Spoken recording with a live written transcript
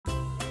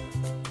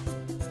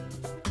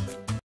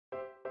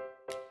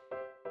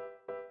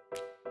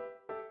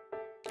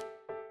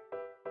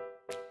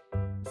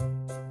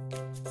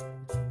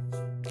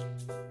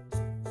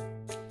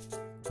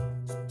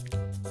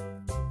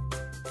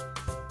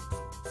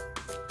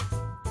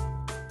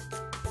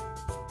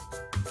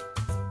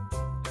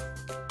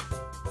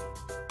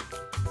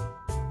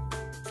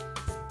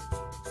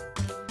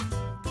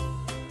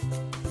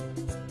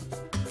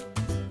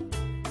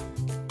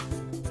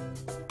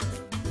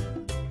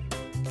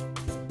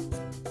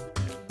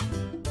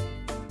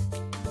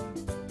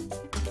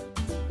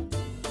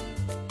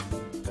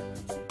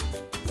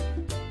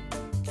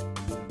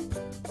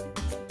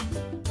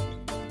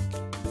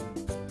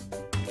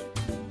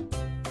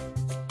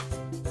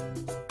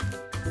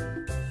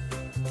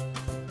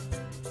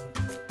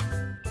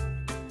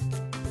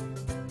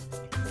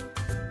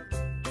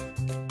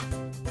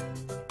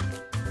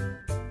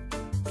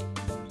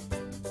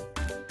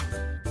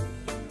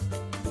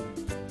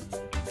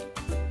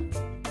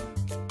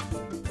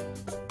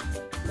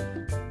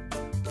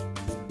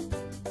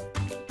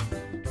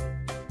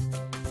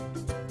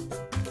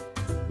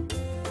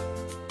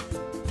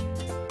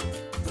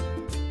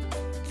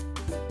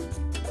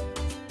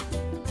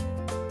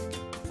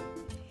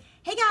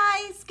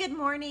good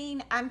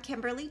morning. I'm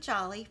Kimberly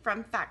Jolly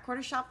from Fat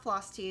Quarter Shop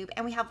FlossTube,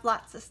 and we have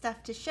lots of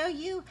stuff to show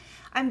you.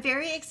 I'm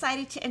very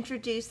excited to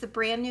introduce the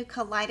brand new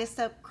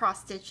Kaleidoscope cross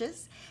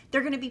stitches.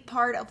 They're going to be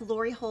part of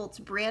Lori Holt's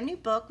brand new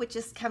book, which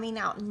is coming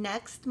out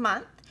next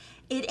month.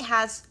 It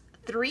has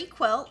 3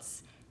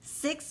 quilts,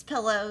 6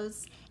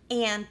 pillows,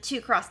 and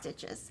 2 cross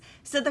stitches.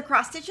 So the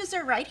cross stitches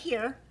are right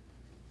here.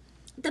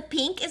 The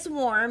pink is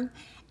warm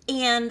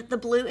and the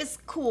blue is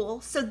cool,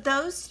 so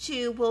those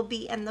 2 will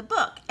be in the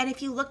book. And if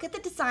you look at the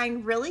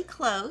design really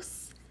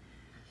close,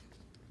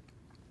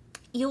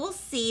 you will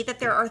see that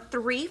there are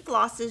 3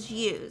 flosses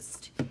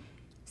used.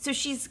 So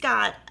she's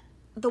got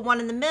the one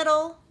in the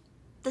middle,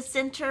 the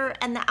center,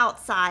 and the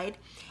outside,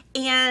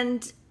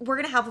 and we're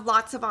gonna have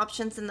lots of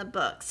options in the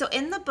book. So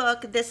in the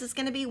book, this is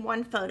gonna be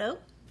one photo.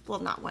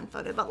 Well, not one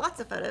photo, but lots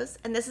of photos,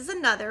 and this is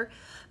another.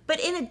 But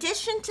in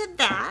addition to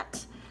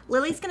that,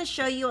 Lily's going to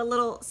show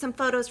you some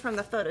photos from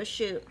the photo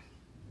shoot.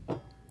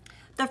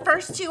 The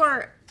first 2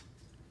 are...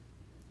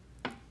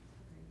 Go back.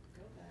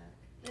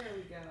 There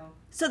we go.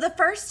 So the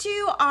first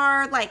 2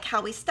 are like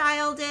how we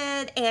styled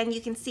it, and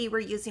you can see we're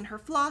using her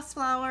floss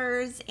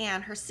flowers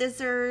and her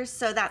scissors,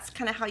 so that's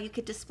kind of how you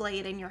could display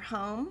it in your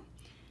home.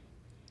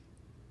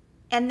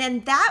 And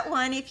then that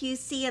one, if you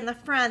see in the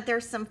front,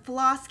 there's some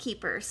floss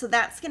keepers, so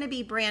that's going to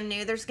be brand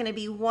new. There's going to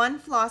be 1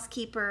 floss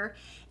keeper,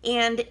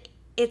 and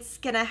it's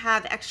going to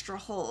have extra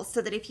holes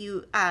so that if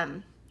you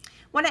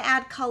want to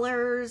add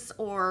colors,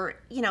 or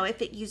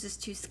if it uses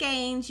 2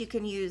 skeins, you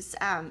can use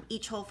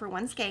each hole for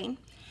 1 skein.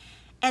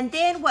 And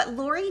then what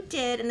Lori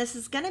did, and this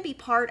is going to be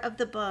part of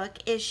the book,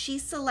 is she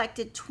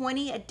selected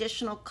 20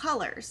 additional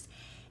colors,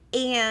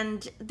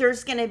 and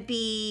there's going to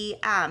be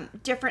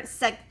different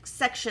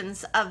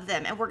sections of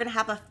them, and we're going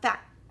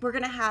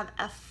to have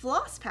a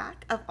floss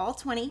pack of all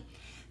 20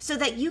 so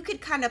that you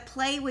could kind of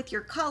play with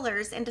your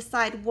colors and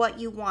decide what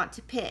you want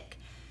to pick.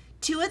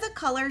 2 of the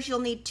colors you'll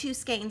need 2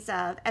 skeins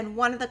of, and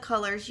 1 of the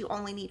colors you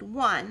only need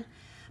 1.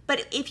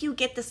 But if you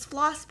get this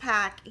floss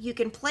pack, you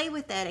can play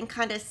with it and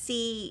kind of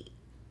see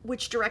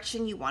which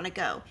direction you want to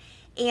go.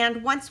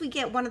 And once we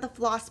get one of the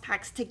floss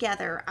packs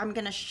together, I'm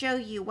going to show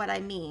you what I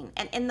mean.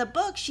 And in the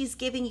book, she's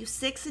giving you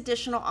 6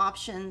 additional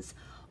options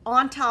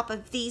on top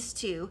of these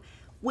 2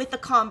 with a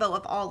combo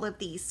of all of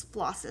these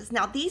flosses.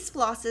 Now, these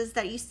flosses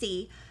that you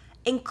see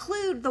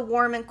include the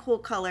warm and cool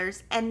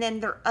colors, and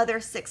then their other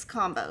 6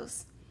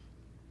 combos.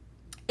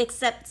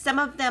 Except some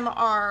of them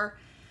are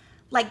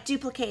like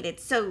duplicated.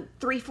 So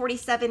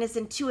 347 is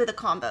in 2 of the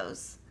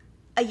combos.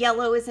 A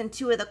yellow is in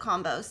 2 of the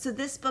combos. So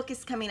this book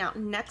is coming out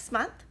next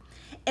month.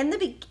 In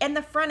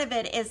the front of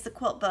it is the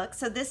quilt book.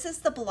 So this is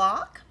the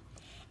block,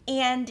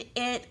 and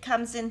it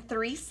comes in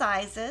 3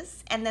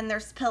 sizes, and then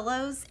there's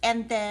pillows,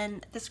 and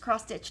then this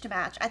cross stitch to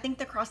match. I think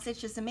the cross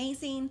stitch is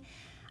amazing.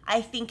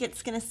 I think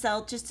it's going to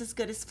sell just as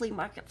good as flea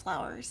market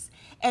flowers.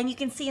 And you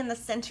can see in the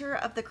center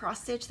of the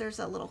cross stitch, there's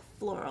a little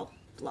floral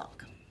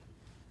block.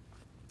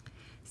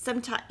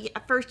 Sometimes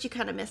at first you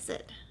kind of miss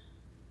it.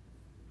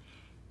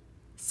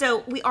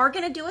 So we are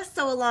going to do a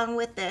sew along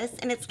with this,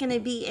 and it's going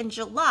to be in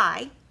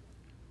July.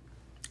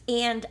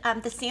 And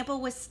the sample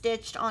was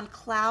stitched on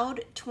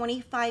Cloud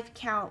 25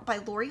 Count by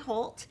Lori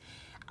Holt.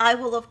 I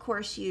will of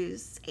course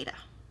use Aida,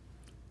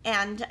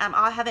 and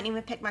I haven't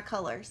even picked my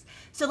colors.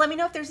 So let me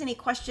know if there's any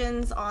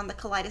questions on the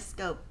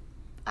Kaleidoscope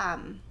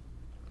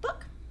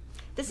book.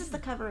 This is the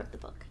cover of the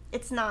book.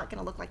 It's not going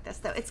to look like this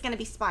though. It's going to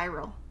be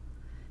spiral.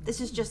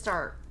 This is just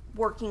our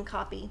working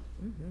copy.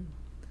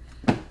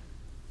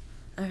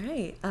 All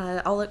right,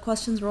 I'll let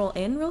questions roll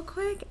in real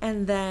quick,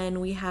 and then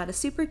we had a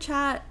super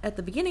chat at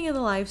the beginning of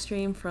the live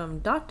stream from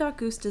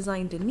Goose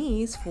Design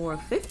Denise for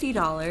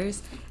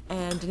 $50,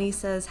 and Denise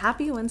says,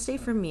 "Happy Wednesday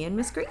from me and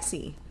Miss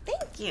Gracie."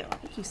 Thank you.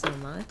 Thank you so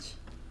much.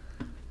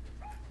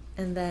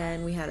 And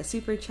then we had a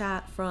super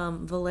chat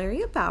from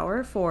Valeria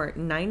Bauer for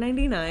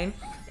 $9.99,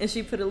 and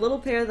she put a little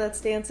pair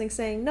that's dancing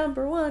saying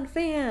 #1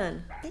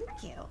 fan.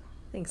 Thank you.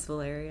 Thanks,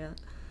 Valeria.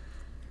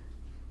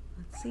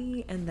 Let's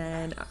see, and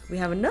then we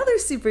have another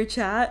super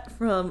chat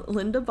from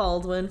Linda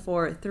Baldwin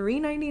for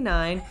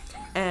 $3.99,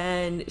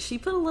 and she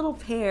put a little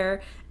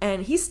pair,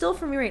 and he's still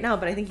for me right now,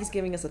 but I think he's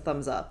giving us a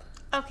thumbs up.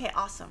 Okay,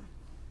 awesome.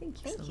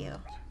 Thank you. Thank you.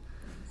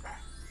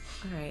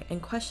 All right,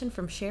 and question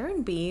from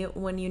Sharon B.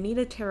 When you need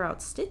to tear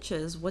out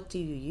stitches, what do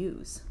you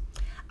use?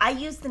 I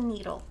use the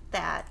needle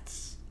that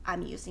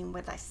I'm using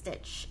when I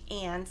stitch,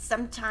 and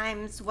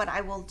sometimes what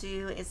I will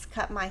do is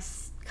cut my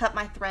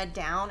thread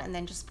down and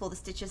then just pull the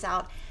stitches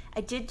out. I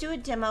did do a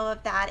demo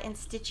of that in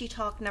Stitchy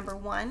Talk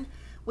 #1,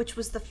 which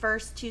was the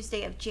first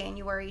Tuesday of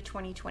January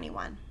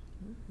 2021.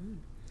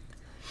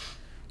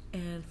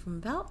 And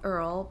from Val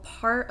Earl,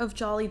 part of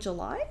Jolly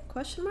July?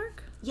 Question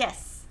mark?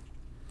 Yes.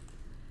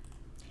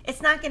 It's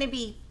not going to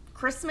be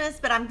Christmas,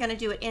 but I'm going to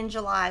do it in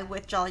July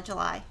with Jolly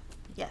July.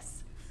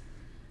 Yes.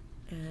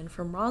 And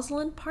from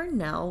Rosalind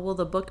Parnell, will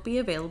the book be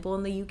available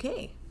in the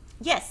UK?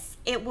 Yes,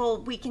 it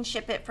will. We can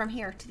ship it from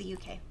here to the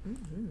UK.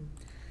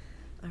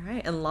 All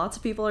right, and lots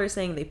of people are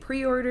saying they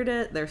pre-ordered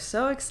it. They're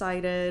so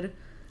excited.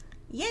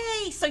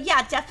 Yay! So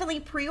yeah, definitely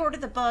pre-order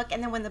the book,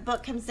 and then when the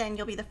book comes in,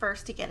 you'll be the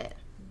first to get it.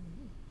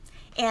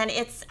 and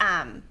it's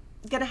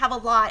gonna have a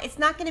lot. It's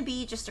not gonna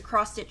be just a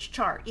cross stitch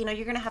chart. You know,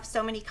 you're gonna have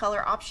so many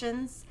color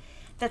options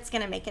that's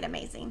gonna make it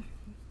amazing.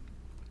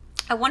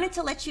 I wanted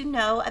to let you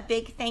know a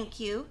big thank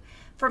you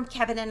from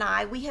Kevin and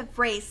I. We have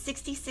raised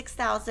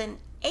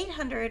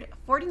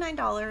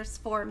 $66,849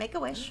 for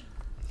Make-A-Wish.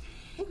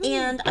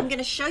 And I'm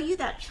gonna show you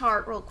that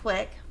chart real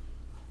quick.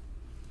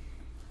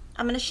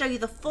 I'm gonna show you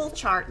the full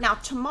chart. Now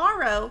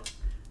tomorrow,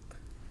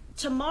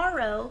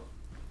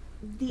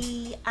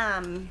 the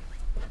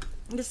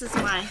this is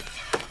my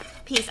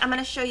piece. I'm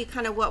gonna show you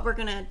kind of what we're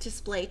gonna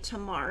display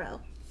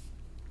tomorrow.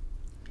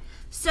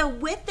 So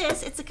with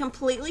this, it's a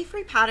completely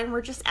free pattern.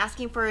 We're just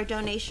asking for a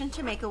donation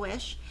to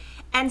Make-A-Wish.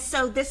 And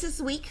so this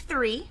is week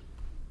 3.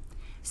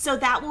 So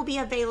that will be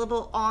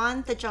available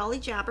on the Jolly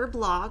Jabber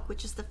blog,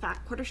 which is the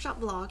Fat Quarter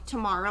Shop blog,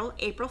 tomorrow,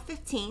 April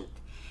 15th.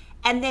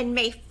 And then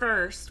May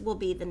 1st will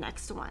be the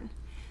next one.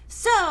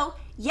 So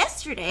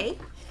yesterday,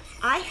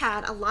 I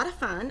had a lot of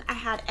fun. I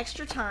had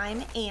extra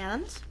time,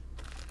 and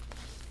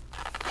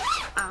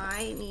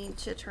I need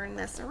to turn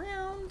this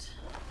around.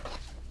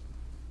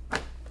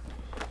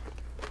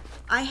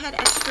 I had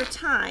extra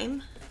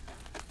time,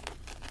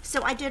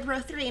 so I did row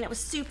 3, and it was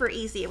super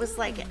easy. It was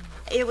like,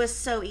 it was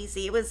so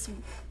easy. It was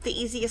the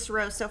easiest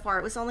row so far.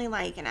 It was only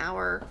like an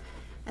hour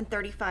and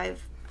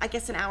 35, I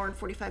guess an hour and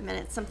 45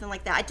 minutes, something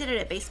like that. I did it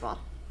at baseball.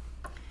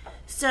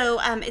 So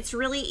it's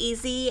really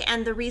easy,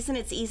 and the reason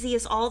it's easy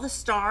is all the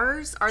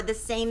stars are the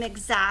same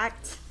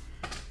exact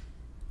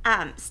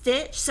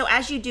stitch. So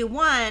as you do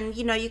one,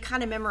 you know, you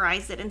kind of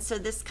memorize it, and so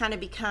this kind of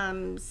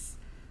becomes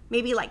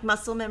maybe like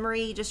muscle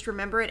memory. You just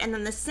remember it. And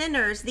then the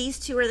centers, these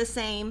two are the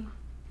same,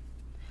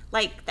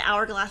 like the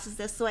hourglass is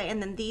this way,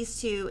 and then these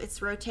two,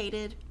 it's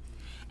rotated,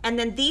 and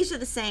then these are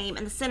the same,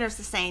 and the center's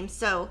the same.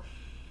 So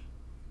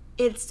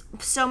it's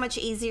so much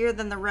easier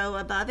than the row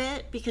above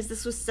it, because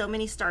this was so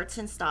many starts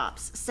and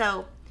stops.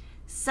 So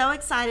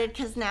excited,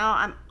 because now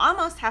I'm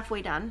almost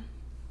halfway done.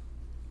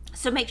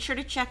 So make sure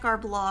to check our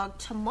blog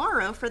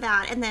tomorrow for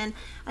that. And then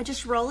I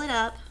just roll it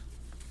up.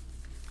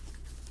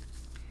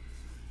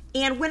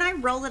 And when I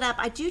roll it up,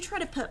 I do try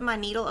to put my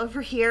needle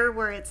over here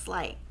where it's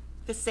like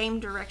the same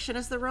direction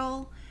as the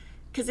roll.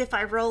 Because if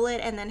I roll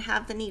it and then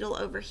have the needle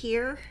over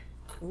here,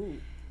 ooh,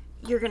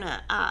 you're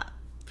gonna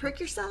prick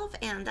yourself,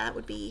 and that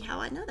would be how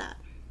I know that,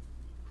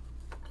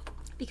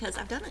 because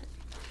I've done it.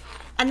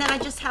 And then I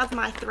just have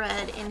my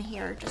thread in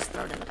here, just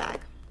throw it in the bag.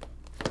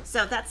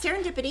 So that's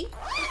Serendipity.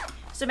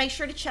 So make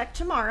sure to check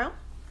tomorrow.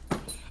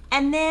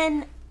 And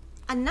then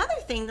another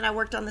thing that I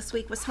worked on this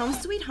week was Home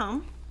Sweet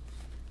Home.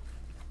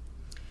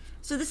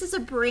 So this is a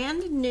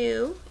brand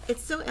new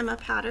It's So Emma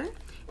pattern,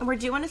 and we're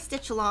doing a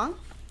stitch along.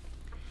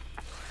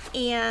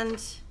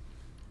 And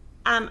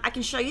I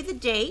can show you the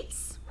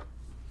dates.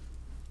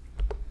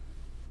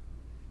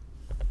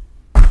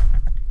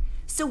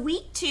 So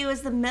week 2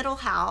 is the middle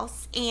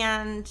house,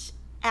 and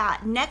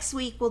next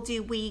week we'll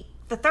do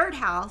the third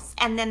house,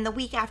 and then the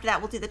week after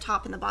that we'll do the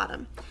top and the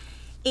bottom.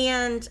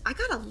 And I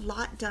got a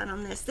lot done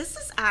on this. This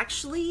is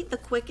actually the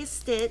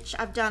quickest stitch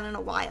I've done in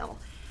a while.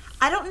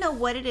 I don't know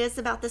what it is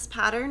about this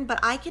pattern, but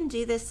I can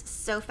do this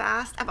so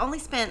fast. I've only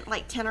spent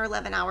like 10 or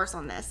 11 hours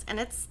on this,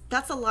 and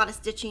that's a lot of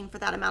stitching for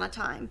that amount of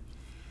time.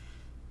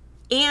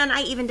 And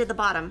I even did the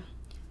bottom.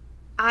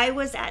 I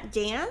was at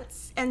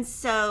dance, and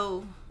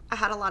so I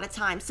had a lot of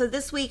time. So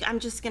this week I'm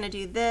just gonna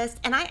do this,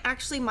 and I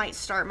actually might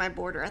start my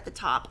border at the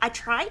top. I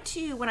try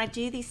to, when I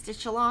do these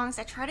stitch alongs,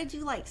 I try to do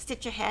like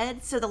stitch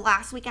ahead, so the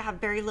last week I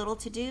have very little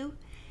to do,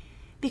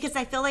 because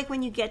I feel like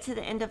when you get to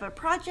the end of a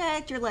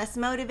project, you're less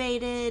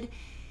motivated.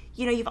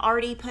 You know, you've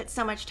already put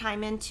so much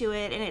time into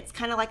it, and it's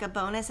kind of like a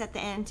bonus at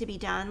the end to be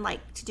done,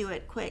 like to do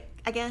it quick,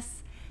 I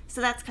guess. So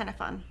that's kind of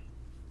fun.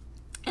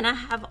 And I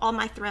have all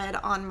my thread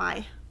on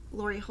my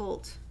Lori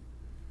Holt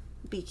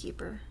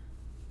Beekeeper.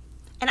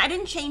 And I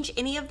didn't change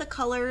any of the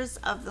colors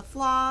of the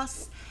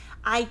floss.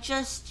 I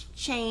just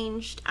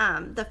changed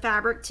the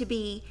fabric to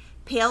be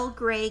pale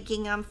gray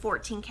gingham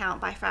 14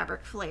 count by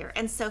Fabric Flair.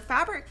 And so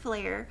Fabric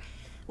Flair,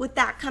 with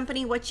that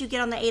company, what you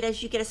get on the Aida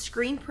is you get a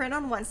screen print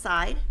on one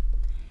side,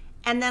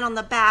 and then on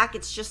the back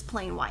it's just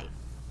plain white.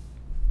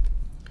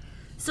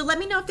 So let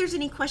me know if there's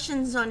any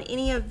questions on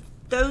any of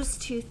those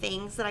two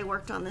things that I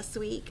worked on this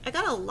week. I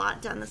got a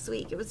lot done this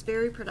week. It was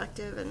very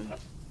productive and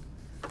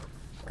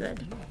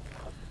good.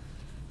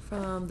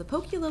 From the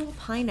Pokey Little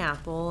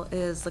Pineapple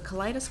is the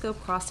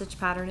Kaleidoscope cross stitch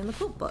pattern in the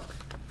quilt book.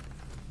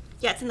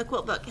 Yeah, it's in the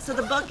quilt book. So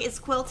the book is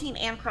quilting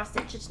and cross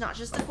stitch. It's not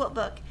just a quilt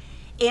book,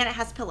 and it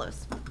has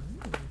pillows.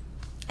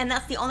 And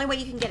that's the only way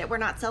you can get it. We're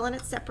not selling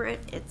it separate.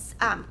 It's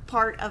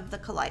part of the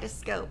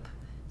Kaleidoscope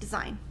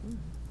design.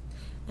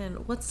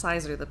 And what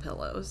size are the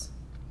pillows?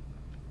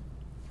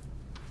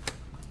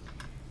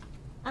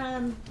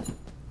 I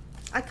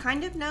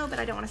kind of know, but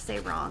I don't want to say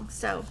wrong.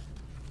 So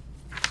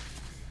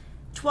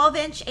 12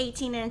 inch,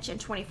 18 inch, and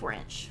 24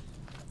 inch.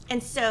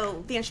 And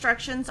so the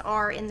instructions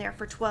are in there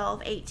for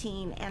 12,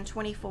 18, and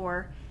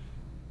 24.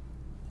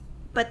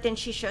 But then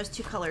she shows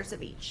 2 colors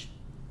of each.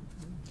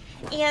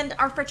 And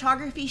our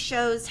photography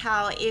shows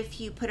how if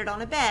you put it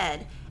on a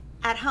bed,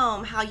 at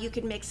home how you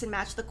could mix and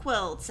match the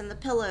quilts and the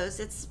pillows.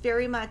 It's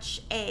very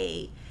much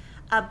a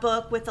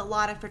book with a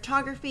lot of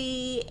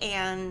photography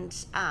and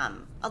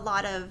a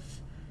lot of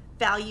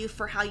value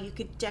for how you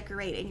could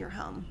decorate in your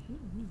home.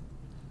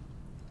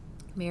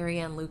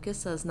 Marianne Lucas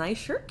says, nice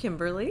shirt,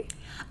 Kimberly.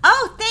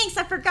 Oh, thanks.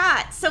 I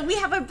forgot. So we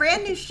have a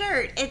brand new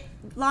shirt. It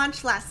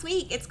launched last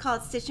week. It's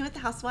called Stitching with the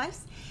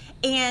Housewives.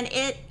 And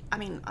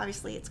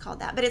obviously it's called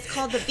that, but it's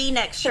called the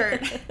V-neck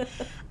shirt.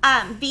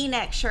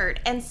 V-neck shirt.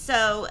 And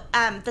so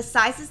the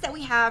sizes that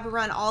we have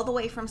run all the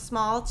way from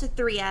small to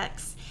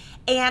 3X.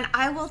 And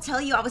I will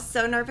tell you, I was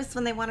so nervous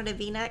when they wanted a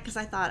V-neck because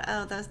I thought,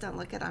 oh, those don't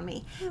look good on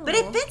me. Aww. But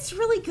it fits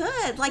really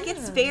good. Like,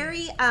 it's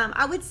very,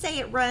 I would say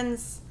it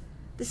runs,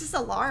 this is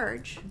a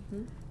large.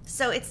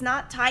 So it's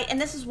not tight. And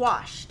this is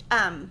washed.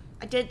 I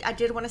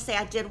did want to say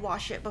I did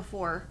wash it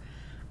before.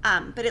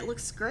 But it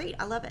looks great.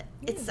 I love it.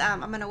 It's I'm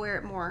going to wear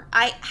it more.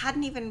 I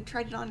hadn't even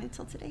tried it on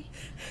until today.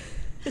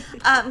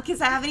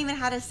 Because I haven't even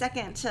had a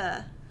second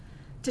to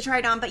try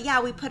it on. But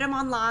yeah, we put them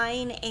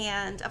online,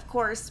 and of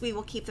course we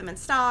will keep them in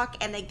stock,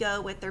 and they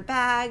go with their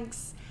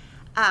bags,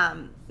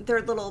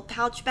 their little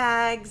pouch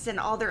bags, and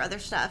all their other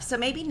stuff. So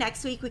maybe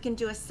next week we can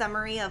do a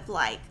summary of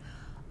like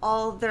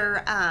all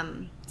their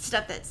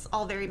stuff that's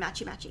all very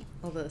matchy-matchy.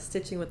 All the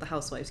stitching with the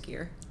Housewives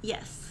gear.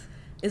 Yes.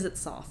 Is it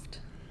soft?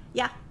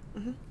 Yeah.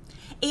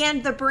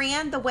 And the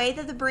brand, the way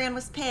that the brand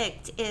was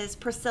picked is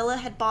Priscilla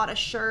had bought a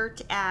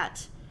shirt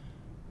at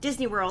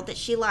Disney World that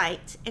she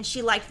liked, and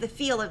she liked the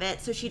feel of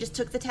it, so she just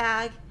took the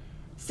tag,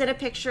 sent a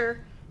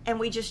picture, and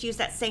we just used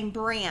that same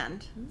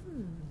brand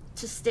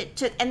to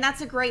stitch. And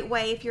that's a great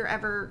way if you're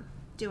ever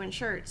doing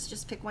shirts.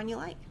 Just pick one you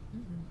like.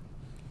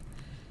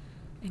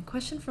 And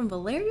question from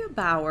Valeria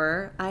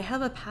Bauer. I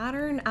have a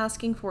pattern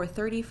asking for a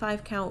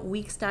 35 count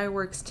Weeks Dye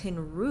Works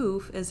tin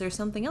roof. Is there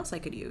something else I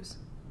could use?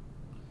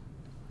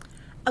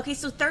 Okay,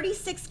 so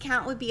 36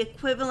 count would be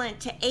equivalent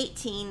to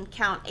 18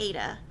 count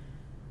Aida.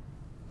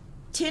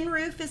 Tin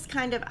roof is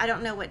kind of, I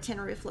don't know what tin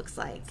roof looks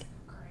like.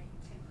 Gray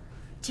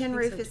Tin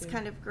roof is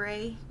kind of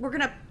gray. We're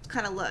going to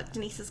kind of look.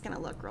 Denise is going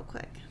to look real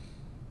quick.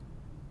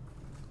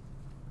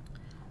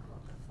 I'll pull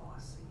up the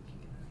floss so you can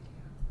get an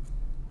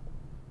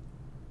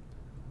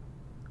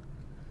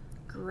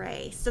idea.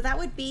 Gray. So that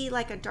would be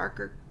like a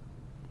darker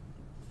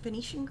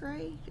Venetian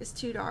gray is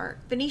too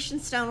dark. Venetian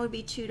stone would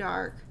be too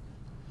dark.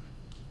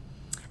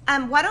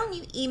 Why don't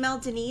you email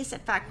Denise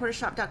at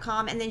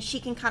factquartershop.com, and then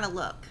she can kind of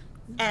look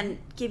and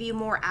give you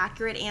more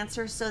accurate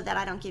answers so that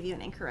I don't give you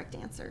an incorrect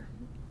answer.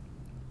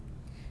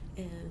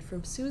 And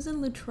from Susan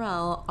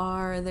Luttrell,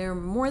 are there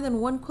more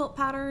than one quilt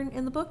pattern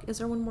in the book? Is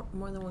there more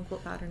than one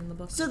quilt pattern in the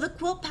book? So the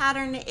quilt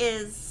pattern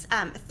is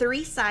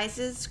 3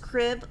 sizes,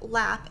 crib,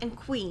 lap, and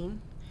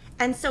queen.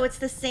 And so it's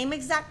the same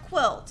exact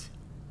quilt,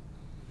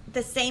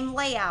 the same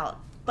layout,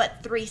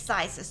 but 3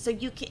 sizes. So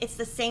it's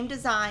the same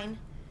design.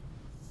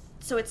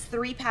 So it's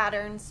 3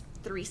 patterns,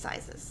 3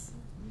 sizes,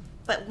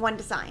 but 1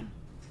 design.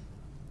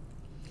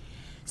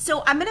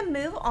 So I'm going to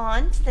move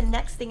on to the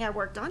next thing I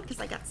worked on because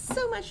I got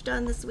so much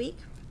done this week.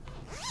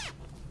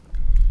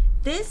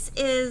 This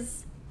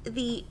is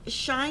the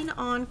Shine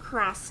On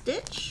Cross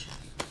Stitch.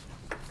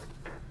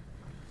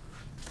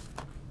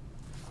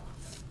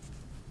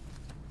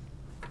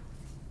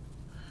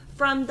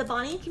 From the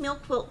Bonnie and Camille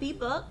Quilt Bee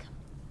book.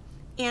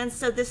 And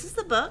so this is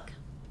the book.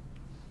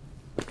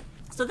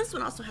 So this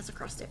one also has a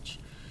cross stitch.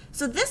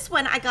 So this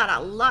one I got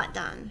a lot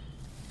done.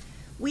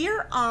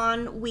 We're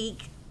on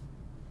week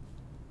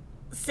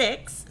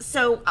 6.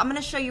 So I'm going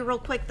to show you real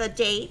quick the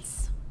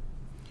dates.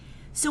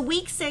 So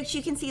week 6,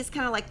 you can see it's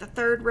kind of like the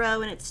 3rd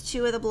row, and it's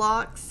 2 of the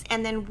blocks.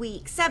 And then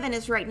week 7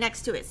 is right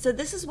next to it. So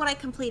this is what I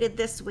completed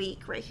this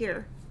week right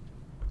here.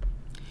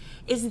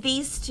 Is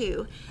these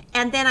 2.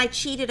 And then I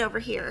cheated over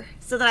here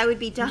so that I would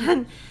be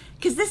done.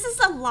 Because this is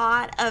a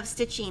lot of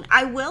stitching.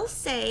 I will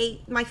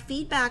say my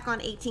feedback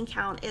on 18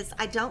 count is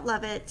I don't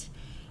love it.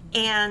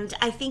 And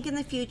I think in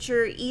the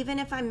future, even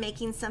if I'm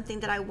making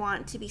something that I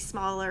want to be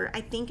smaller,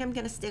 I think I'm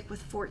going to stick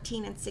with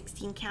 14 and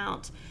 16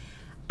 count.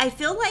 I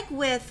feel like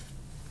with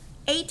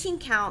 18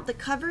 count, the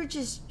coverage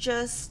is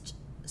just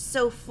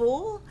so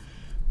full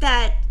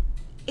that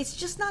it's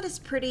just not as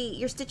pretty.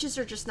 Your stitches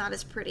are just not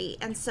as pretty.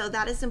 And so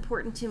that is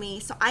important to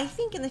me. So I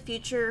think in the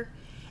future,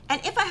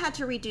 and if I had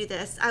to redo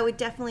this, I would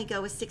definitely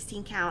go with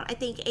 16 count. I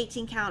think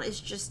 18 count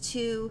is just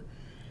too,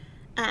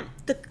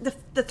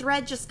 the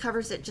thread just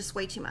covers it just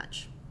way too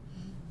much.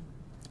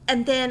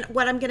 And then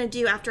what I'm going to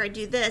do after I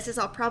do this is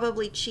I'll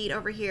probably cheat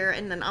over here,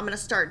 and then I'm going to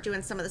start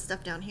doing some of the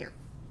stuff down here.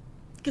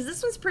 Because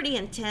this one's pretty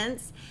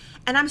intense,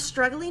 and I'm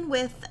struggling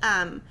with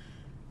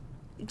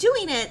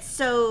doing it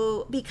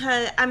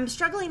because I'm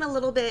struggling a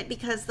little bit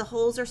because the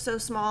holes are so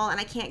small and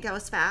I can't go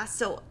as fast.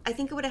 So I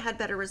think I would have had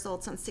better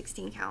results on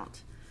 16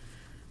 count.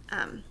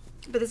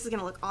 But this is going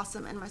to look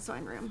awesome in my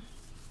sewing room.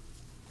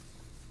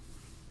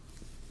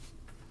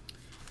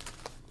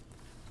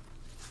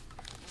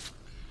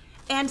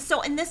 And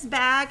so in this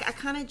bag, I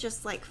kind of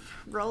just like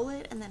roll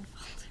it and then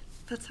fold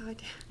it. That's how I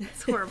do it.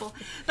 It's horrible.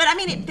 But I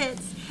mean, it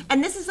fits.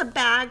 And this is a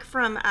bag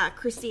from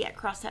Chrissy at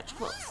Crosshatch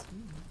Quilts.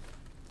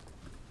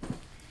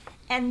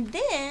 And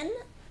then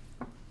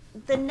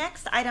the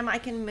next item I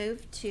can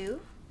move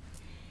to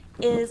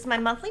is my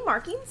monthly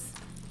markings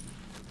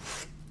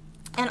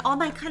and all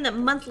my kind of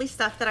monthly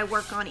stuff that I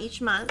work on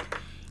each month.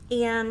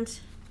 And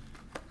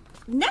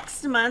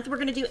next month we're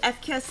going to do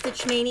FQS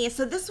Stitch Mania.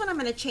 So this one I'm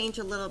going to change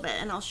a little bit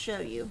and I'll show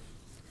you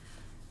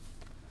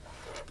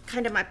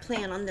kind of my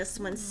plan on this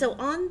one. So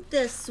on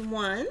this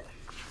one,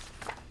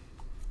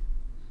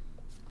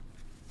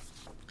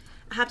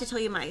 I have to tell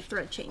you my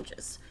thread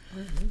changes.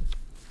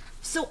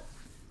 So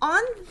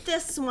on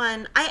this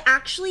one, I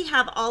actually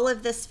have all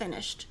of this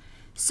finished.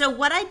 So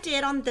what I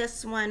did on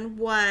this one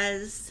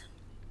was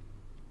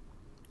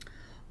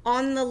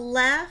on the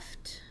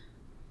left,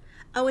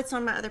 oh, it's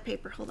on my other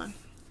paper. Hold on.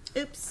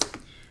 Oops.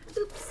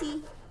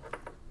 Oopsie.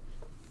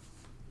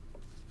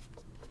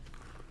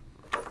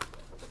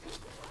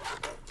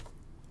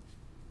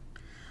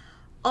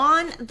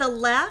 On the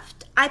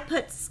left, I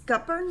put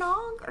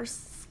Scuppernog or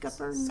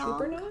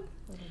Scuppernog.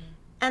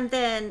 And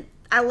then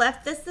I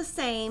left this the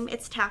same.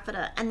 It's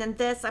taffeta. And then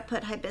this, I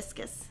put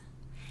hibiscus.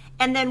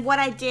 And then what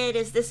I did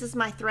is this is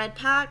my thread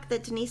pack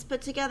that Denise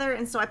put together.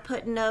 And so I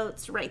put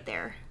notes right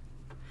there.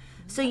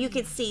 So you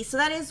could see. So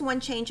that is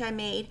one change I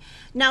made.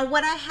 Now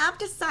what I have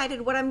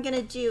decided what I'm going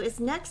to do is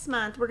next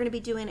month we're going to be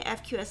doing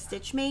FQS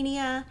Stitch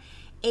Mania.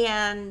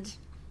 And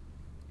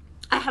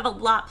I have a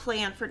lot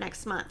planned for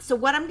next month. So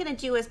what I'm going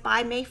to do is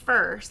by May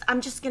 1st,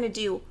 I'm just going to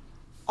do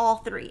all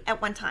three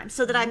at one time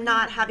so that I'm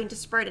not having to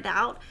spread it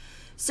out.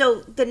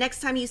 So the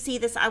next time you see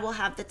this, I will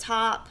have the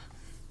top,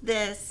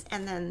 this,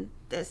 and then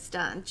this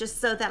done, just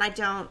so that I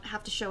don't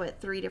have to show it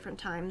 3 different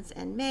times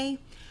in May.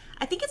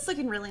 I think it's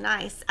looking really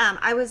nice.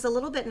 I was a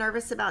little bit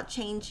nervous about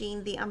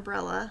changing the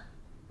umbrella,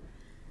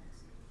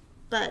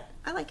 but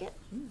I like it.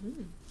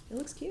 It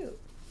looks cute.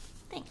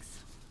 Thanks.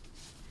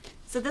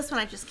 So this one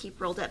I just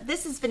keep rolled up.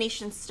 This is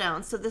Venetian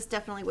stone, so this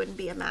definitely wouldn't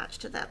be a match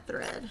to that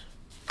thread.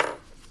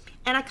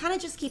 And I kind of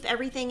just keep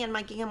everything in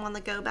my Gingham on the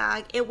Go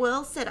bag. It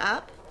will sit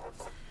up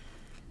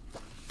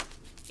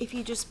if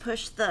you just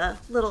push the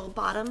little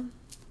bottom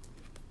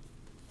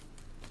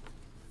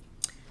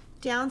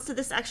down. So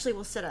this actually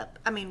will sit up.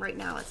 I mean, right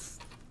now it's,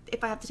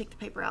 if I have to take the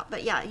paper out,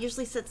 but yeah, it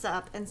usually sits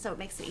up, and so it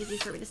makes it easy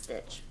for me to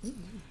stitch.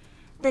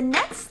 The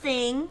next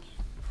thing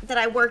that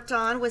I worked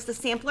on was the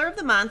sampler of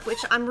the month,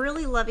 which I'm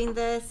really loving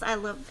this. I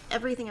love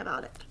everything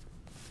about it.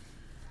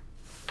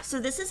 So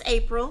this is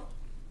April,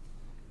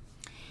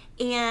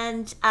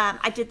 and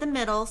I did the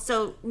middle.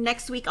 So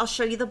next week I'll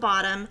show you the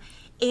bottom.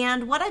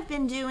 And what I've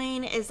been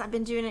doing is I've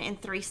been doing it in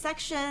 3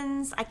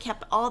 sections. I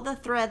kept all the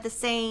thread the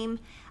same.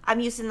 I'm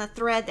using the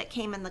thread that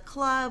came in the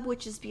club,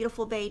 which is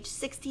Beautiful Beige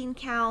 16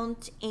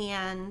 count,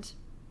 and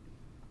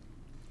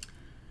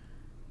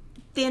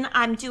then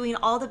I'm doing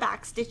all the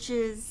back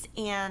stitches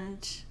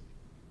and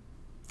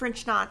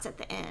French knots at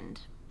the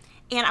end.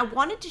 And I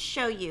wanted to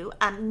show you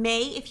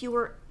May,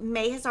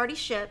 May has already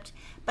shipped,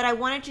 but I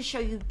wanted to show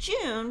you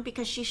June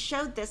because she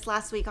showed this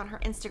last week on her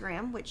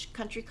Instagram, which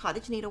Country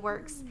Cottage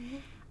Needleworks.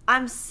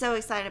 I'm so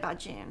excited about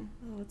June.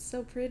 Oh, it's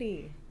so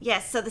pretty.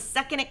 Yes, so the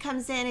second it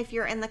comes in, if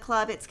you're in the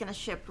club, it's going to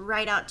ship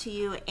right out to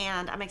you,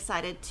 and I'm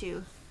excited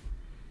to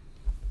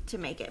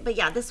make it. But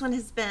yeah, this one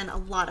has been a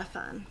lot of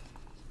fun.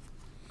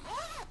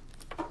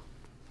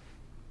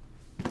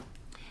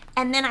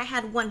 And then I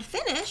had one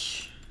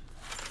finish.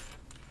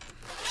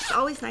 It's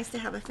always nice to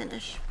have a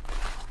finish.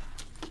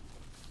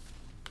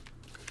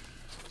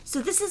 So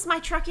this is my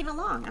trucking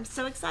along. I'm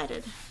so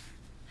excited.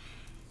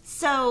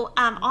 So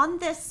on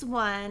this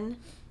one,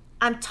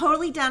 I'm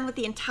totally done with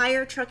the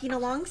entire Trucking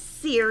Along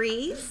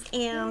series,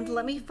 and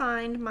let me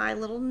find my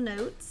little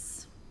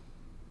notes.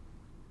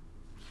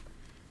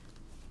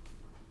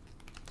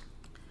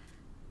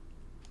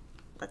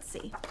 Let's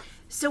see.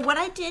 So what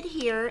I did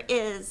here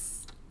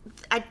is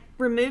I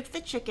removed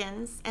the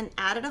chickens and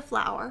added a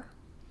flower.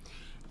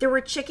 There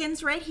were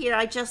chickens right here.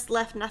 I just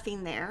left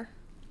nothing there.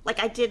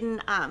 Like I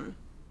didn't,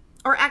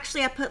 or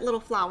actually I put little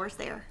flowers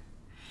there.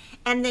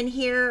 And then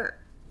here,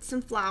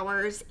 some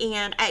flowers,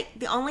 and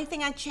the only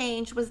thing I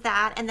changed was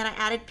that, and then I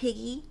added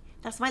Piggy.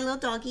 That's my little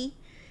doggy.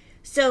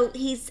 So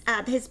he's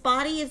his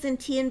body is in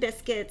tea and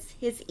biscuits,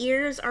 his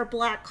ears are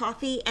black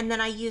coffee, and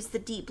then I used the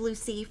deep blue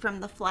sea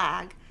from the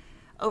flag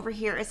over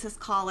here as his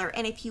collar.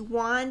 And if you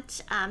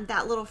want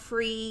that little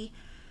free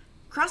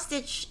cross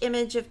stitch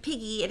image of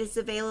Piggy, it is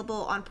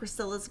available on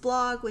Priscilla's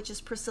blog, which is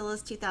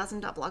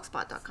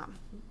priscillas2000.blogspot.com.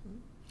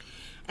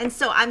 And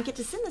so I get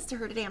to send this to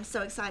her today. I'm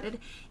so excited.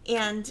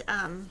 And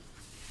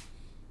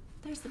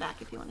there's the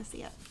back if you want to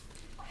see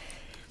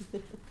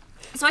it.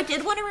 So I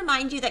did want to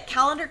remind you that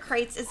Calendar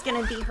Crates is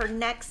going to be her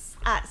next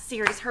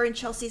series, her and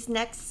Chelsea's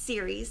next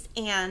series,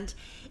 and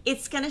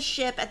it's going to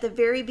ship at the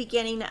very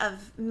beginning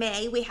of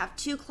May. We have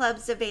 2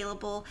 clubs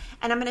available,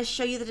 and I'm going to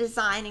show you the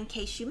design in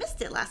case you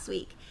missed it last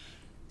week.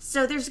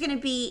 So there's going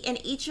to be in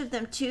each of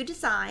them 2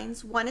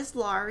 designs. One is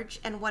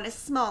large and one is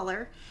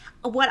smaller.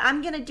 What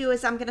I'm going to do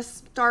is I'm going to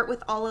start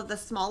with all of the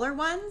smaller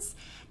ones.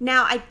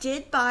 Now I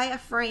did buy a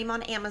frame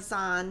on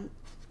Amazon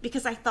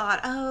because I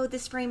thought, oh,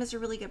 this frame is a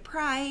really good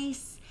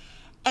price.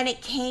 And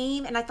it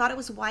came, and I thought it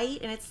was white,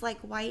 and it's like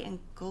white and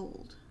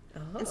gold.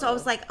 Oh. And so I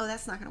was like, oh,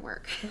 that's not going to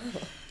work.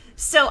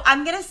 So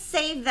I'm going to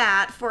save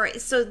that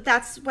so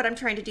that's what I'm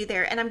trying to do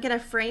there. And I'm going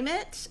to frame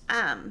it.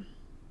 And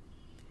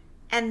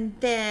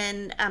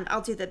then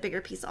I'll do the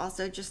bigger piece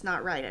also, just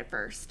not right at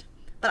first.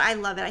 But I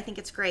love it. I think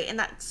it's great. And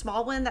that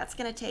small one, that's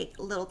going to take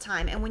a little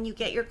time. And when you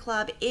get your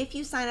club, if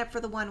you sign up for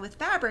the one with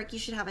fabric, you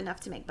should have enough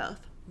to make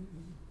both.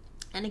 Mm-hmm.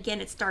 And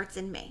again, it starts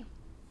in May.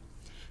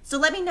 So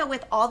let me know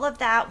with all of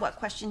that what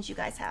questions you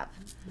guys have.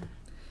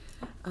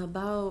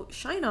 About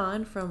Shine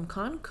On from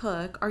Con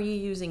Cook, are you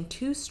using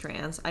 2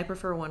 strands? I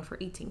prefer one for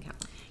 18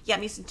 count. Yeah,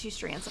 I'm using 2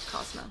 strands of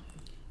Cosmo.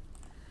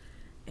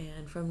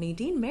 And from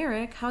Nadine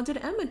Merrick, how did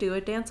Emma do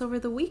at dance over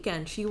the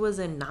weekend? She was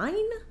in 9?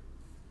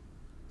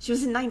 She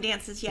was in 9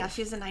 dances. Yeah,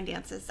 she was in 9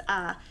 dances.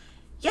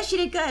 Yeah, she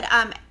did good.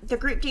 The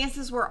group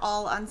dances were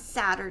all on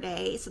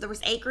Saturday. So there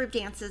was 8 group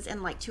dances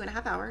in like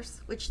 2.5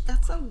 hours, which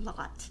that's a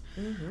lot.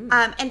 Mm-hmm.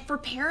 And for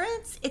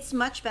parents, it's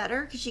much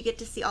better because you get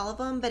to see all of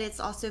them, but it's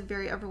also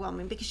very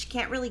overwhelming because you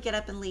can't really get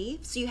up and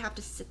leave. So you have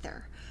to sit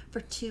there for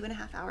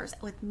 2.5 hours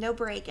with no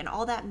break and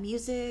all that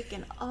music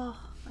and oh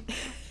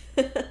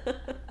my God.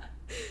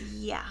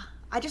 Yeah,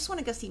 I just want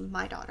to go see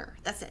my daughter.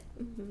 That's it.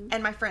 Mm-hmm.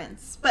 And my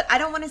friends. But I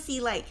don't want to see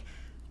like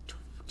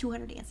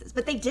 200 dances.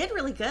 But they did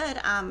really good.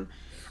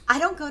 I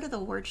don't go to the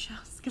award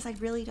shows because I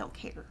really don't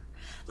care.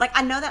 Like,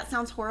 I know that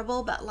sounds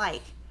horrible, but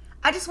like,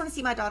 I just want to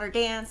see my daughter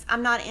dance.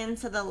 I'm not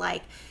into the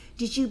like,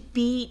 did you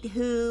beat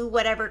who,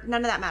 whatever.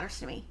 None of that matters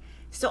to me.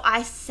 So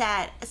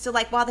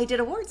like while they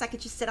did awards, I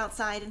could just sit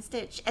outside and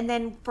stitch. And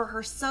then for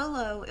her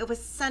solo, it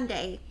was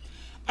Sunday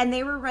and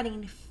they were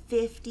running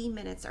 50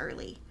 minutes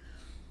early.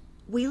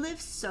 We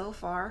live so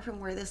far from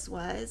where this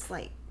was,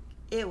 like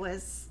it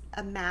was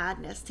a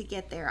madness to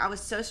get there. I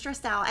was so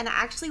stressed out, and I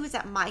actually was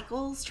at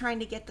Michael's trying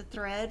to get the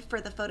thread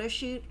for the photo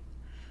shoot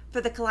for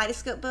the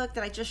Kaleidoscope book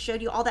that I just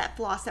showed you, all that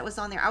floss that was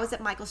on there. I was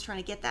at Michael's trying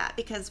to get that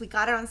because we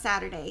got it on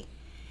Saturday,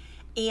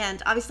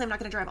 and obviously I'm not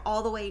going to drive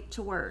all the way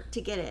to work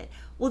to get it.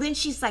 Well, then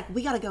she's like,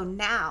 we got to go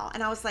now,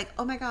 and I was like,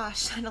 oh my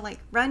gosh, trying to like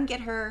run, get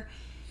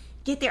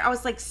there. I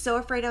was like so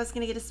afraid I was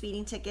going to get a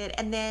speeding ticket.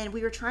 And then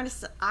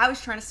I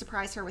was trying to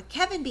surprise her with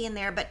Kevin being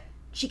there, but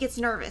she gets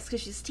nervous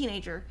because she's a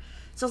teenager.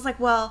 So I was like,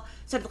 well,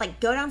 so I'd like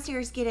go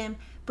downstairs, get him,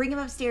 bring him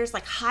upstairs,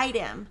 like hide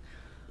him,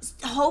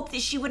 hope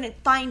that she wouldn't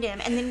find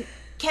him. And then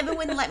Kevin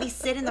wouldn't let me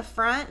sit in the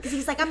front because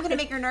he's like, I'm going to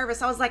make her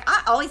nervous. I was like,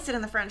 I always sit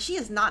in the front. She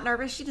is not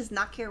nervous. She does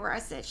not care where I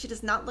sit. She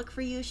does not look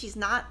for you. She's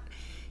not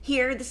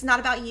here. This is not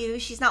about you.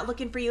 She's not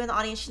looking for you in the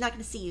audience. She's not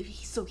going to see you.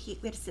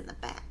 We had to sit in the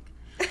back.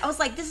 I was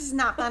like, this is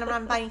not fun. I'm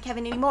not inviting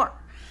Kevin anymore.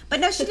 But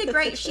no, she did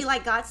great. She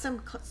like got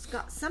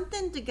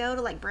something to go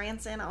to like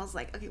Branson. I was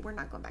like, okay, we're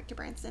not going back to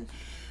Branson.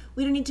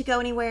 We don't need to go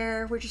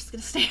anywhere. We're just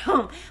going to stay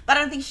home. But I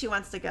don't think she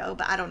wants to go.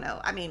 But I don't know.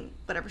 I mean,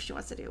 whatever she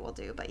wants to do, we'll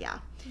do. But yeah.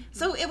 Mm-hmm.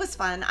 So it was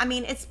fun. I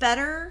mean, it's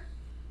better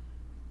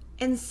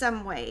in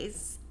some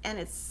ways.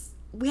 And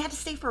we had to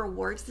stay for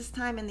awards this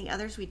time and the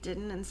others we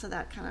didn't. And so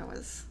that kind of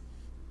was,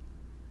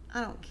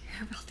 I don't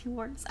care about the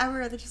awards. I would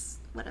rather just,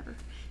 whatever.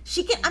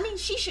 She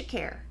should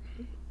care.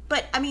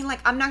 But, I mean, like,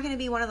 I'm not going to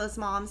be one of those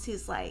moms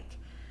who's like,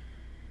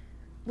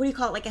 what do you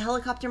call it, like a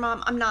helicopter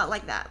mom? I'm not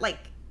like that. Like,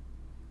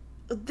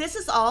 this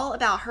is all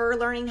about her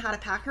learning how to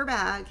pack her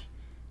bag,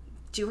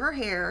 do her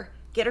hair,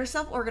 get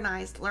herself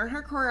organized, learn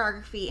her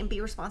choreography, and be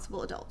a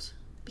responsible adult.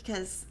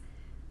 Because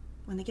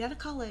when they get out of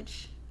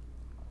college,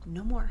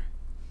 no more.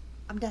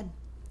 I'm done.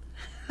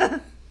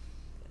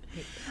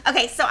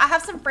 Okay, so I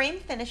have some frame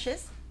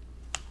finishes.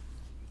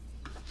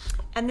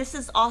 And this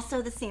is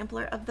also the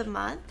sampler of the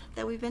month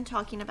that we've been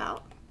talking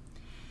about.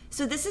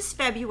 So this is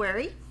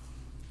February.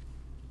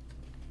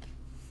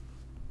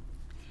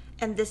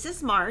 And this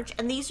is March.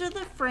 And these are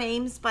the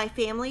frames by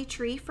Family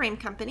Tree Frame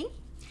Company.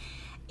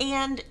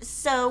 And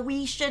so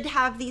we should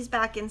have these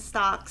back in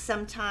stock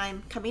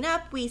sometime coming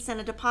up. We sent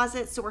a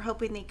deposit, so we're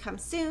hoping they come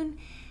soon.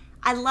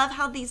 I love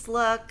how these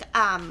look.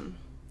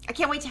 I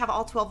can't wait to have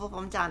all 12 of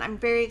them done. I'm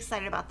very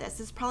excited about this.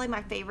 This is probably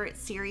my favorite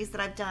series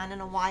that I've done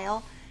in a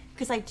while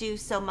because I do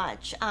so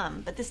much.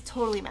 But this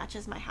totally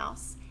matches my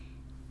house.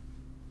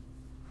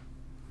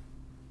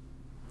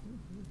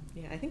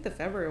 Yeah, I think the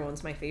February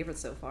one's my favorite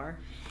so far.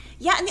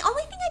 Yeah, and the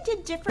only thing I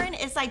did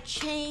different is I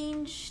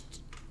changed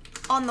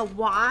on the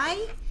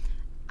Y.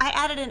 I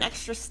added an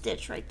extra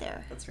stitch right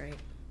there. That's right.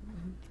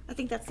 Mm-hmm. I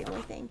think that's the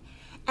only thing.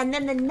 And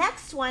then the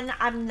next one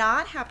I'm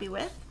not happy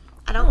with.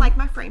 I don't like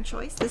my frame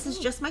choice. This is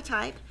just my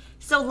type.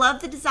 So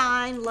love the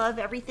design, love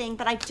everything,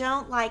 but I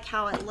don't like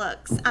how it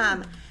looks.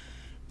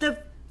 The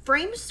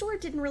frame store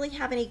didn't really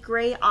have any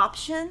gray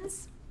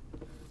options.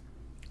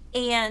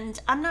 And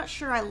I'm not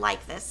sure I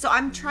like this. So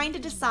I'm trying to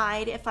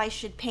decide if I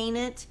should paint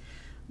it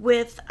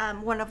with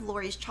one of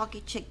Lori's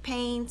Chalky Chick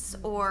paints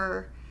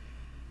or,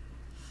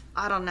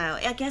 I don't know.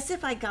 I guess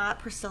if I got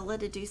Priscilla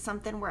to do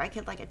something where I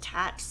could like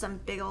attach some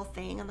big old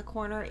thing in the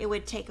corner, it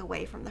would take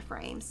away from the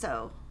frame.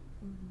 So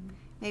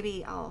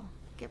maybe I'll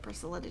get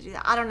Priscilla to do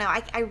that. I don't know.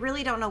 I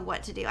really don't know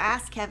what to do. I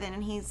asked Kevin,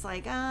 and he's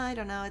like, I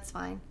don't know. It's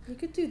fine. You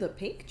could do the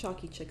pink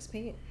Chalky Chicks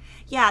paint.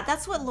 Yeah,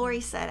 that's what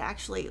Lori said,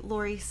 actually.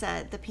 Lori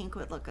said the pink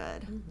would look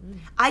good.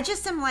 I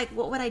just am like,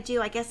 what would I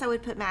do? I guess I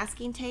would put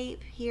masking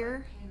tape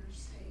here.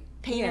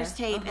 Painter's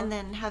tape, and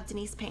then have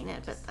Denise paint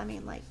it. But I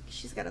mean, like,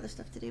 she's got other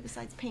stuff to do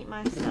besides paint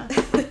my stuff.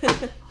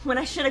 When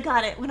I should have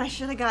got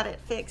it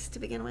fixed to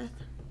begin with.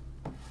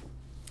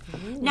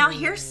 Ooh. Now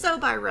here's sew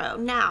by row.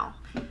 Now,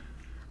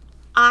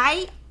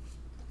 I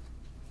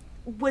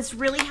was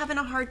really having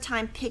a hard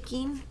time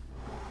picking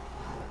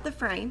the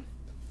frame,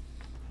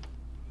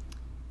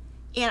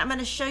 and I'm going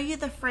to show you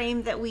the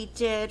frame that we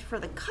did for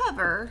the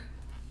cover,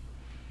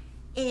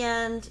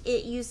 and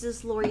it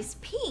uses Lori's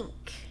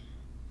pink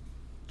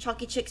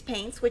Chalky Chicks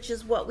paints, which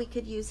is what we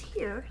could use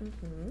here.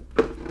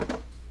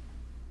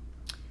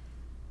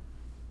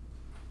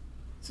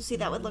 So see,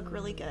 that would look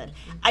really good.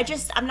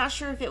 I'm not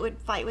sure if it would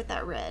fight with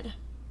that red,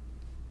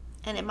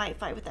 and it might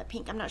fight with that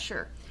pink. I'm not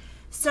sure.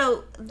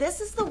 So this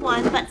is the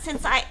one, but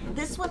since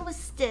this one was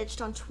stitched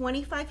on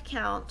 25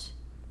 count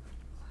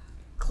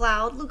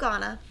Cloud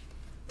Lugana,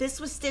 this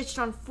was stitched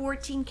on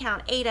 14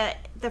 count Aida,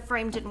 the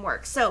frame didn't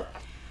work. So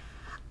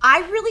I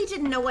really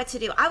didn't know what to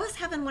do. I was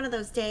having one of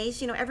those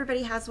days, you know,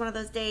 everybody has one of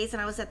those days,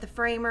 and I was at the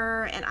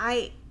framer, and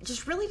I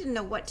just really didn't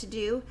know what to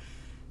do.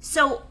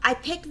 So I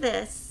picked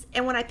this,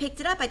 and when I picked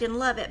it up, I didn't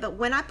love it, but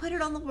when I put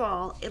it on the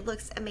wall, it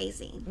looks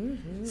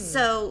amazing.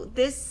 So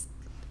this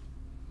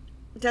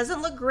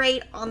doesn't look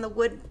great on the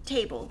wood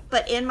table,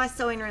 but in my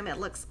sewing room, it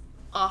looks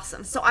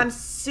awesome. So I'm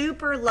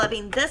super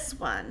loving this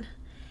one,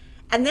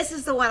 and this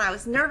is the one I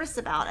was nervous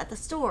about at the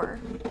store.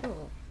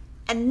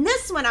 And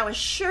this one I was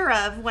sure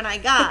of when I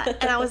got,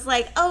 and I was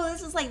like, oh,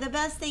 this is like the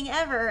best thing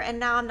ever, and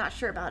now I'm not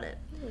sure about it.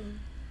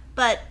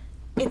 But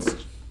it's,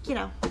 you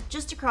know,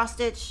 just a cross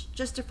stitch,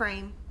 just a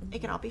frame. It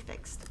can all be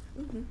fixed.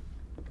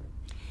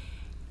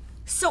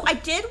 So I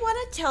did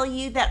want to tell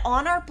you that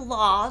on our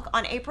blog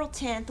on April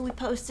 10th, we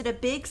posted a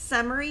big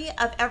summary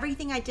of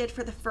everything I did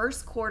for the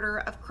first quarter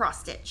of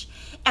cross stitch.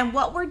 And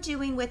what we're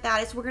doing with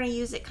that is we're going to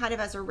use it kind of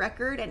as a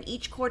record, and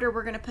each quarter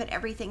we're going to put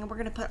everything, and we're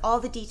going to put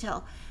all the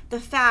detail, the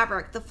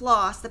fabric, the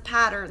floss, the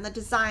pattern, the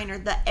designer,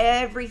 the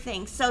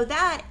everything, so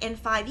that in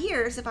 5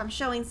 years, if I'm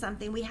showing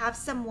something, we have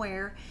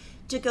somewhere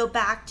to go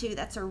back to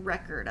that's a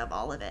record of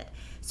all of it.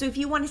 So if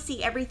you want to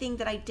see everything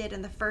that I did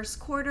in the first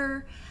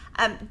quarter,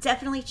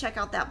 definitely check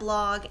out that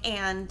blog,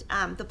 and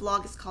the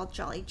blog is called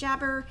Jolly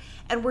Jabber,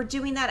 and we're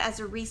doing that as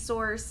a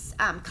resource,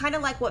 kind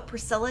of like what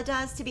Priscilla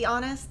does, to be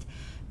honest,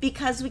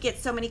 because we get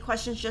so many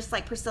questions just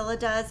like Priscilla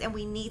does, and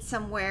we need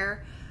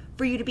somewhere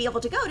for you to be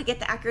able to go to get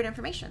the accurate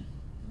information.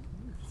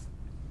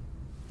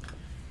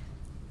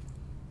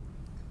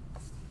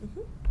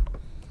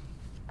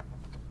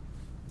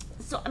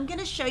 So I'm going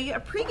to show you a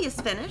previous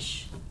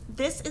finish.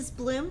 This is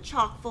Bloom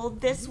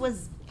Chalkfull. This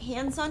was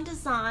hands-on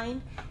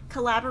design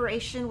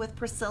collaboration with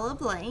Priscilla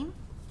Blaine.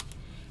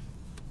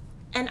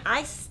 And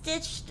I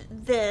stitched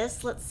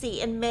this, let's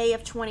see, in May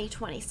of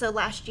 2020, so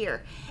last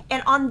year.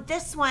 And on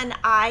this one,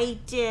 I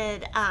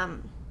did,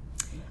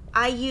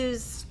 I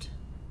used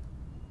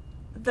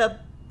the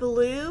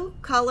blue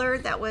color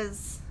that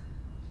was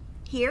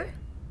here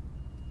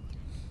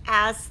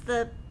as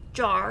the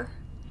jar.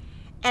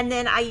 And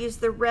then I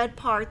used the red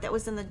part that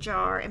was in the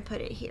jar and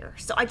put it here.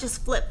 So I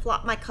just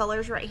flip-flop my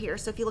colors right here.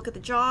 So if you look at the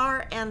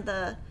jar and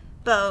the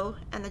bow,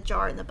 and the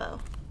jar and the bow.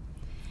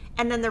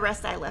 And then the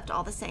rest I left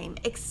all the same,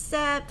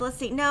 except, let's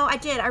see, no, I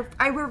did.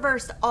 I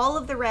reversed all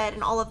of the red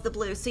and all of the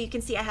blue. So you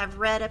can see I have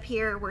red up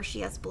here where she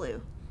has blue.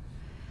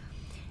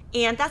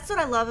 And that's what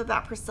I love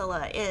about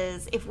Priscilla,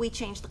 is if we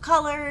change the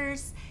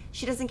colors,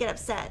 she doesn't get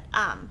upset.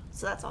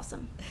 So that's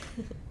awesome.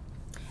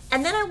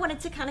 And then I wanted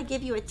to kind of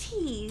give you a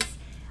tease.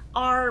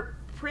 Our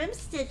Prim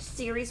Stitch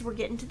series, we're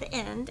getting to the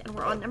end, and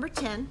we're on number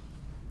 10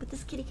 with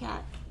this kitty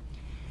cat.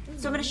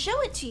 So I'm going to show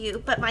it to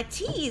you, but my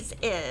tease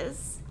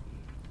is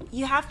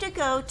you have to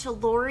go to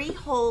Lori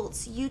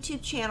Holt's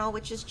YouTube channel,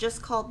 which is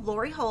just called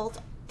Lori Holt,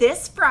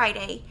 this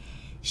Friday.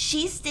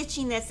 She's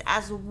stitching this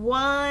as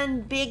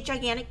one big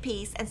gigantic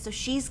piece, and so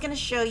she's going to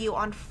show you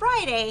on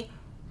Friday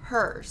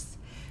hers.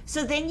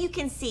 So then you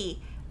can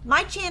see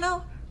my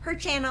channel, her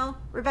channel,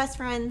 we're best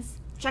friends.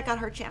 Check out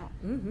her channel.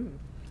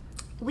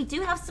 We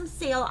do have some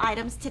sale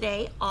items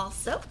today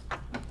also.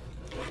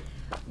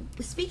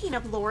 Speaking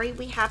of Lori,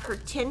 we have her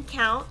 10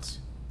 count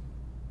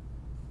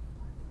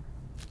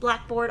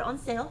blackboard on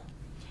sale.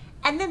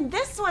 And then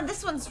this one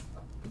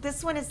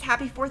is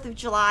Happy 4th of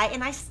July,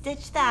 and I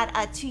stitched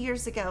that 2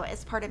 years ago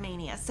as part of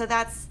Mania. So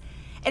that's,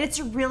 and it's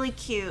a really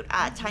cute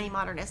Tiny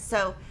Modernist.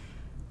 So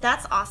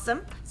that's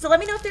awesome. So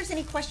let me know if there's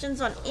any questions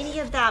on any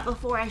of that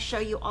before I show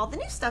you all the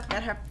new stuff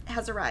that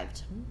has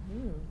arrived.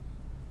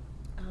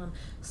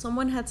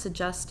 Someone had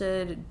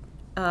suggested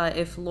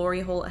if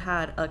Lori Holt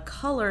had a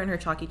color in her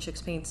Chalky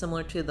Chicks paint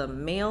similar to the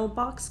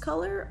mailbox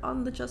color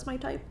on the Just My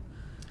Type.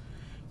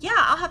 Yeah,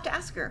 I'll have to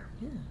ask her.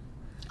 Yeah.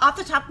 Off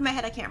the top of my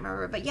head, I can't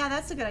remember, but yeah,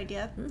 that's a good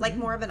idea. Like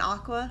more of an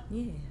aqua.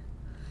 Yeah.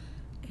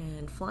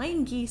 And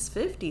Flying Geese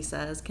 50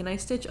 says, can I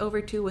stitch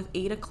over 2 with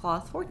Aida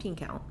cloth 14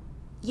 count?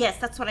 Yes,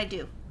 that's what I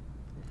do.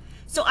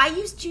 So I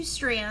use 2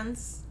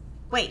 strands.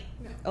 Wait.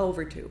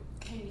 Over 2.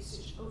 Can you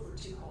stitch over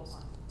 2 holes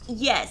on?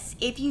 Yes,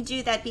 if you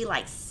do, that'd be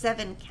like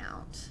 7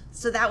 count.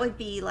 So that would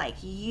be like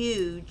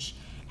huge.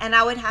 And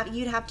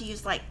you'd have to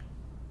use like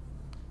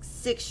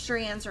 6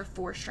 strands or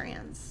 4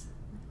 strands.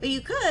 But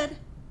you could.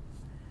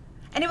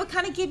 And it would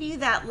kind of give you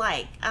that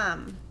like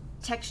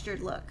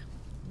textured look.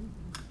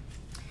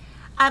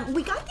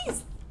 We got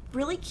these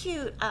really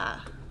cute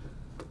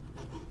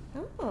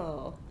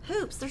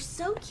hoops. They're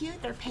so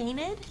cute. They're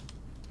painted.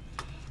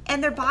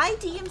 And they're by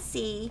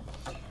DMC.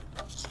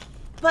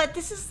 But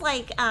this is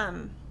like,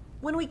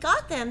 when we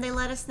got them, they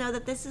let us know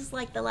that this is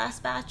like the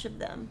last batch of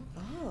them.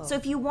 Oh. So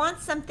if you want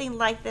something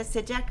like this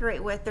to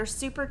decorate with, they're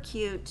super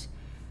cute.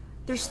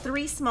 There's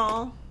 3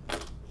 small,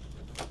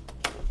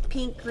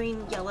 pink,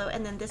 green, yellow,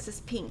 and then this is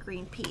pink,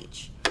 green,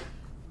 peach.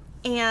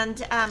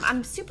 And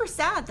I'm super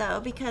sad though,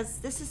 because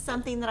this is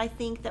something that I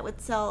think that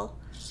would sell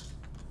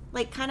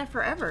like kind of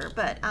forever,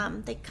 but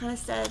they kind of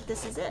said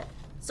this is it.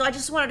 So I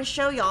just wanted to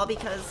show y'all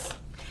because,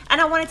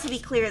 and I wanted to be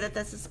clear that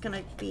this is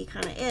going to be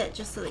kind of it,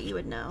 just so that you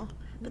would know.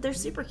 But they're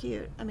super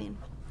cute. I mean,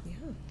 Yeah.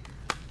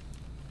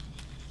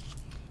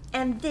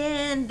 and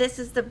then this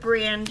is the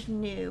brand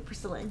new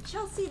Priscilla and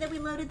Chelsea that we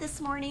loaded this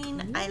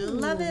morning. I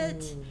love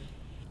it.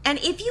 And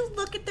if you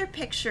look at their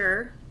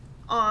picture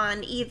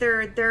on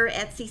either their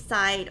Etsy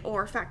site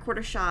or Fat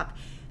Quarter Shop,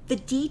 the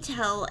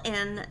detail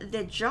in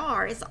the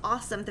jar is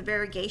awesome, the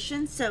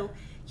variegation. So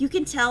you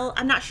can tell,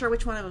 I'm not sure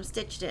which one of them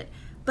stitched it,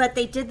 but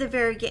they did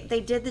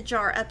the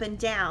jar up and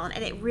down,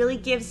 and it really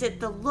gives it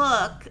the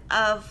look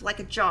of like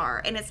a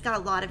jar, and it's got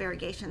a lot of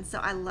variegation, so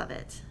I love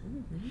it.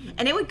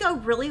 And it would go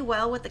really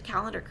well with the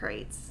calendar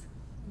crates.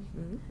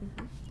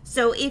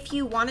 So if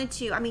you wanted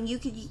to, I mean, you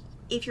could,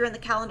 if you're in the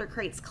calendar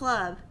crates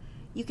club,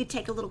 you could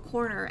take a little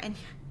corner and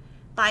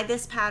buy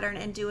this pattern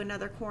and do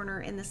another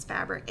corner in this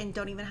fabric, and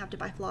don't even have to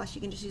buy floss.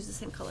 You can just use the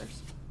same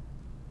colors.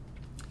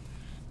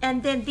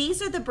 And then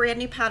these are the brand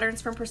new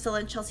patterns from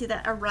Priscilla and Chelsea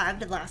that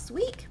arrived last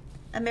week.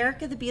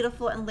 America the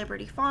Beautiful and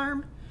Liberty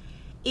Farm.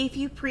 If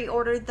you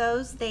pre-ordered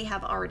those, they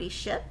have already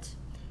shipped.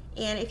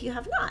 And if you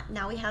have not,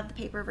 now we have the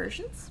paper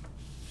versions.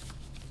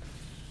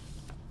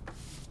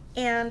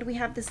 And we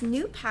have this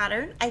new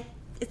pattern.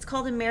 It's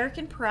called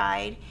American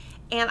Pride,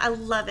 and I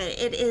love it.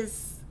 It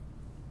is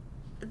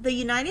the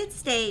United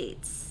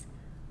States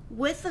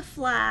with the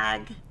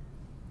flag,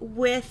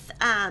 with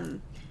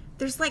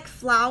there's like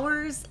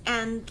flowers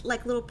and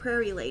like little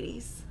prairie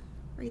ladies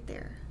right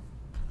there.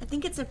 I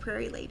think it's a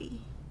prairie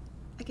lady.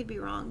 I could be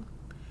wrong.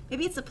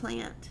 Maybe it's a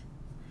plant.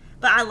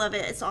 But I love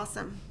it. It's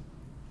awesome.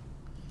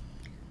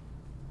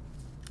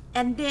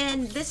 And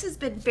then this has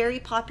been very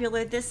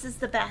popular. This is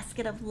the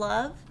Basket of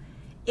Love.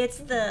 It's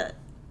the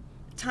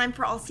Time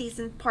for All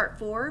Season Part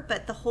 4,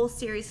 but the whole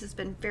series has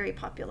been very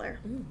popular.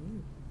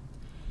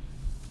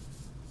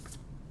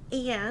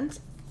 And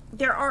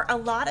there are a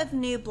lot of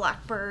new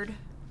Blackbird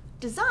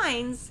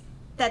designs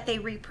that they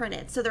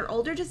reprinted. So they're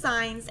older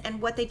designs,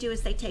 and what they do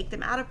is they take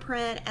them out of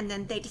print, and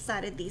then they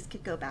decided these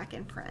could go back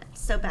in print.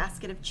 So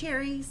Basket of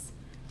Cherries,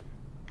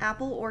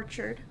 Apple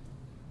Orchard,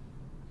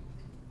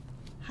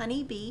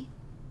 Honey Bee,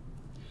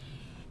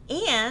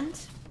 and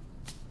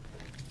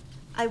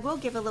I will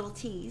give a little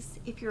tease.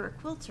 If you're a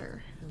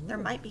quilter, there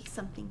might be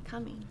something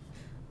coming.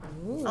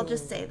 I'll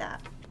just say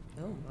that.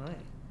 Oh my.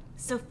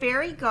 So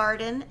Fairy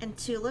Garden and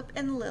Tulip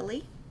and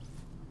Lily.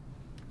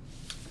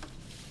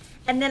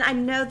 And then I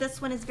know this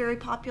one is very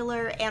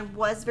popular and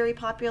was very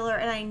popular,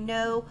 and I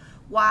know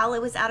while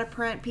it was out of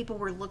print, people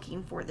were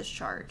looking for this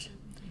chart.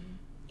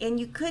 And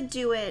you could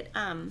do it,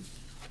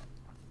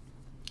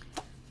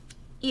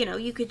 you know,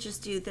 you could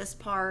just do this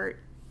part.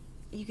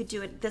 You could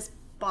do it this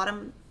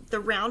bottom, the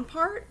round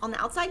part on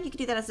the outside. You could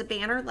do that as a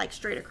banner, like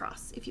straight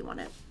across if you want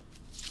it.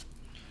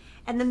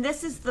 And then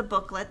this is the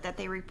booklet that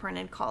they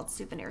reprinted called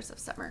Souvenirs of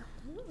Summer.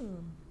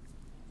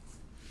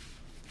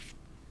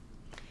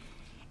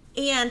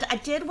 And I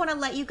did want to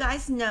let you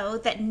guys know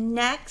that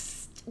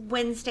next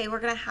Wednesday we're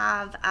going to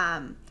have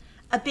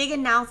a big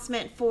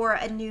announcement for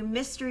a new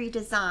mystery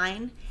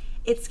design.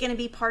 It's going to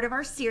be part of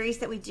our series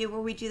that we do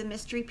where we do the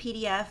mystery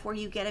PDF, where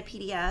you get a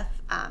PDF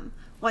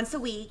once a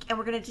week, and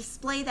we're going to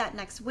display that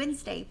next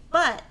Wednesday.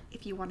 But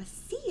if you want to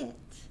see it,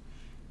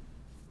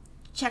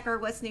 check our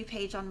What's New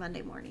page on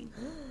Monday morning.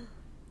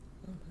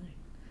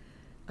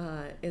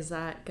 Is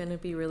that going to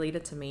be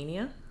related to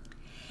Mania?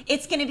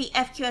 It's going to be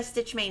FQS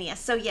Stitch Mania.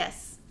 So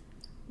yes,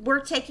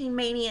 we're taking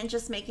Mania and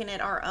just making it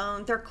our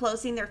own. They're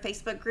closing their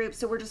Facebook group,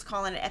 so we're just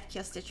calling it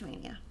FQS Stitch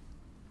Mania.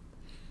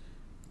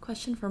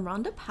 Question from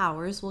Rhonda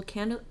Powers. Will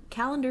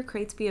calendar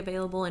crates be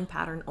available in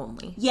pattern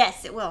only?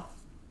 Yes, it will.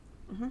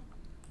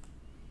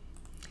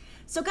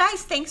 So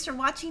guys, thanks for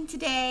watching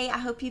today. I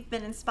hope you've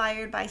been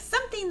inspired by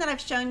something that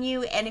I've shown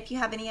you. And if you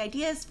have any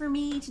ideas for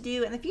me to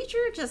do in the future,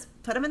 just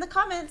put them in the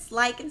comments,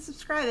 like and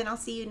subscribe, and I'll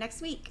see you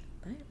next week.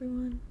 Bye,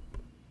 everyone.